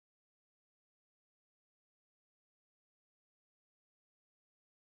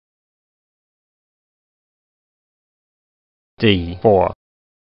D4,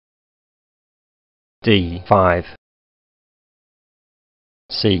 D5,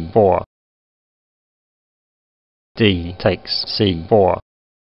 C4, D takes C4,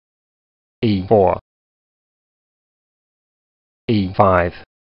 E4, E5,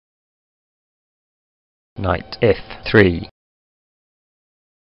 knight F3,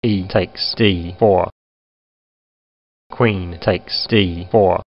 E takes D4, queen takes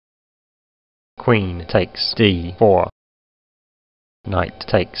D4, queen takes D4, knight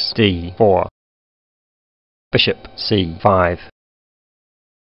takes D4, bishop C5,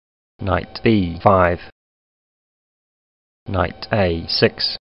 knight B5, knight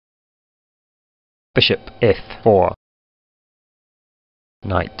A6, bishop F4,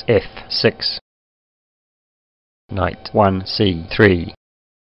 knight F6, knight 1c3,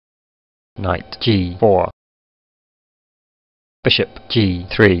 knight G4, bishop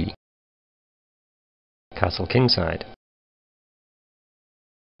G3, castle kingside,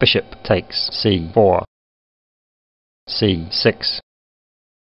 bishop takes C4, C6,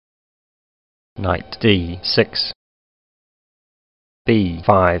 knight D6,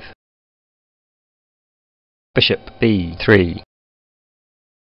 B5, bishop B3,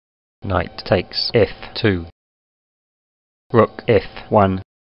 knight takes F2, rook F1,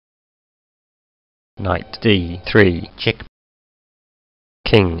 knight D3, check,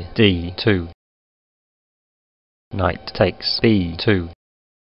 king D2, knight takes B2,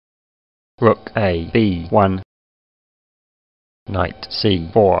 rook A B1, knight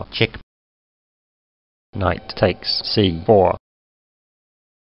C4, check, knight takes C4,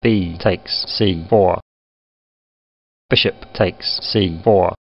 B takes C4, bishop takes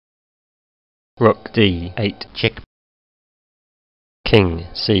C4, rook D8, check, king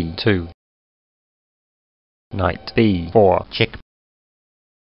C2, knight B4, check,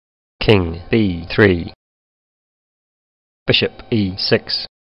 king B3, bishop E6,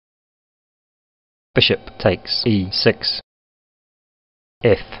 bishop takes E6,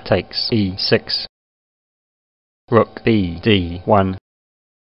 F takes E6, rook B D1,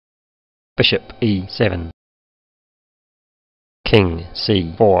 bishop E7, king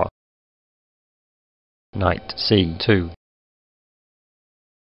C4, knight C2,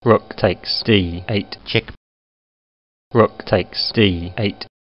 rook takes D8, check, rook takes D8,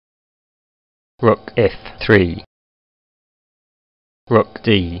 rook F3, rook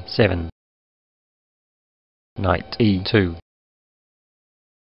D7, knight E2,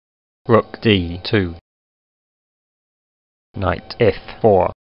 rook D2, knight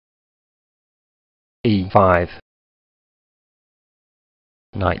F4, E5,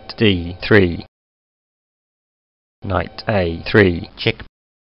 knight D3, knight A3, check,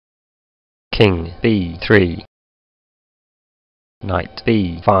 king B3, knight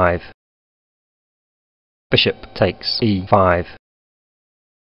B5, bishop takes E5,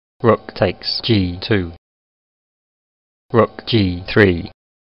 rook takes G2, rook G3,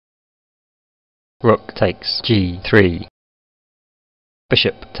 rook takes G3,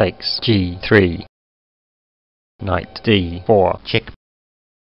 bishop takes G3, knight D4, check,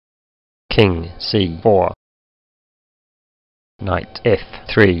 king C4, knight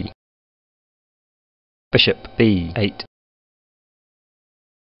F3, bishop B8,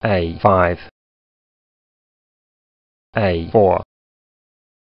 A5, A4,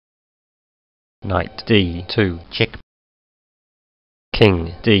 knight D2, check,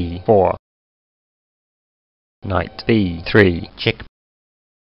 king D4, knight B3, check,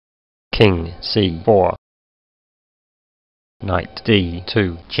 king C4, knight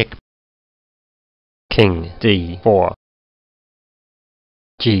D2, check, king D4,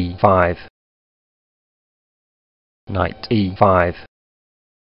 G5, knight E5,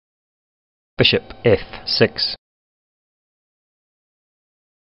 bishop F6,